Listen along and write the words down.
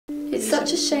It's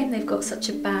such a shame they've got such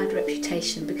a bad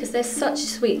reputation because they're such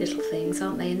sweet little things,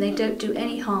 aren't they? And they don't do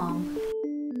any harm.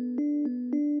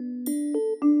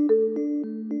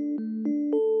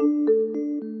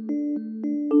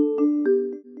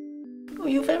 Oh,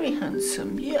 you're very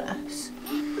handsome, yes.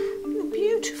 You're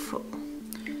beautiful.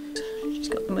 She's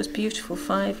got the most beautiful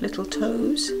 5 little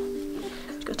toes.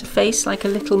 She's got a face like a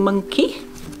little monkey.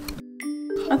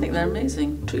 I think they're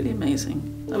amazing, truly amazing.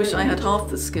 I wish I had half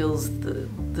the skills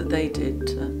that they did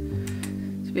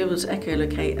to be able to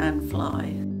echolocate and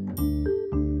fly.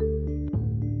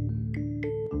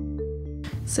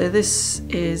 So this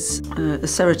is a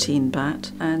serotine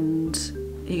bat, and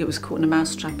he was caught in a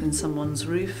mousetrap in someone's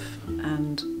roof,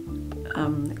 and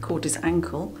it caught his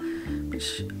ankle,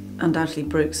 which undoubtedly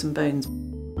broke some bones.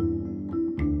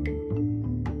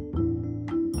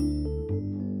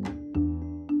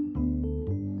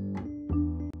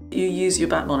 You use your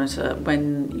bat monitor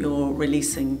when you're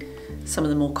releasing some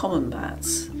of the more common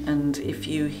bats, and if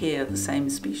you hear the same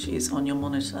species on your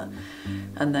monitor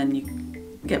and then you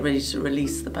get ready to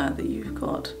release the bat that you've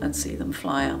got and see them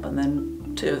fly up and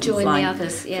then 2 of them Join flying, the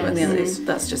others, yes. join the others,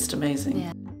 that's just amazing.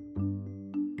 Yeah.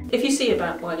 If you see a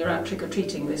bat while you're out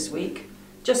trick-or-treating this week,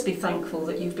 just be thankful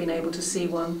that you've been able to see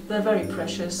one. They're very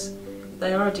precious,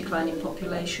 they are a declining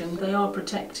population, they are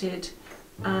protected,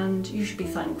 and you should be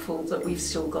thankful that we've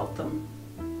still got them.